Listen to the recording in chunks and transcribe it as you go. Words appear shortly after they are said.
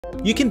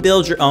You can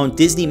build your own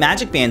Disney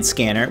Magic Band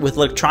scanner with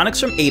electronics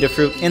from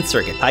Adafruit and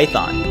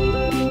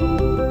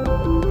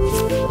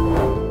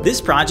CircuitPython. This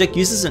project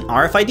uses an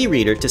RFID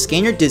reader to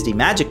scan your Disney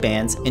Magic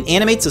Bands and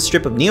animates a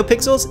strip of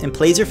NeoPixels and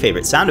plays your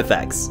favorite sound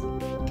effects.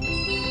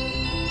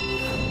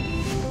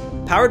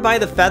 Powered by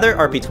the Feather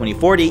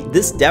RP2040,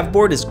 this dev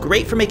board is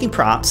great for making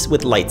props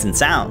with lights and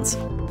sounds.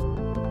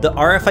 The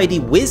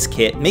RFID Wiz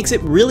Kit makes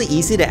it really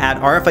easy to add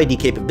RFID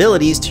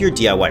capabilities to your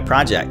DIY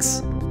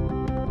projects.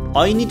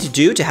 All you need to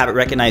do to have it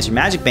recognize your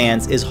Magic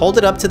Bands is hold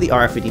it up to the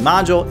RFID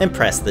module and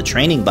press the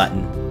training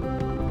button.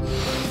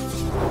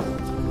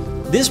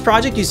 This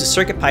project uses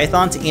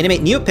CircuitPython to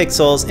animate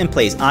NeoPixels and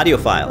plays audio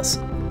files.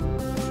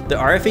 The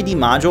RFID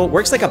module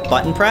works like a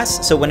button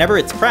press, so whenever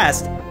it's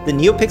pressed, the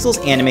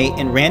NeoPixels animate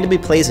and randomly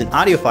plays an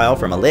audio file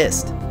from a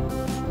list.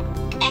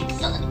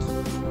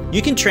 Excellent.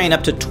 You can train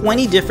up to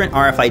 20 different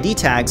RFID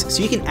tags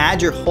so you can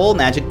add your whole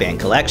Magic Band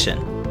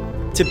collection.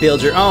 To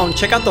build your own,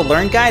 check out the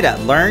Learn Guide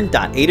at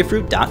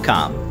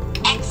learn.adafruit.com.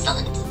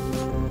 Excellent.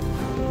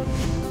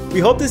 We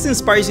hope this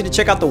inspires you to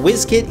check out the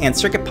Wiz Kit and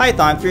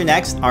CircuitPython for your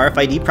next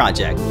RFID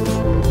project.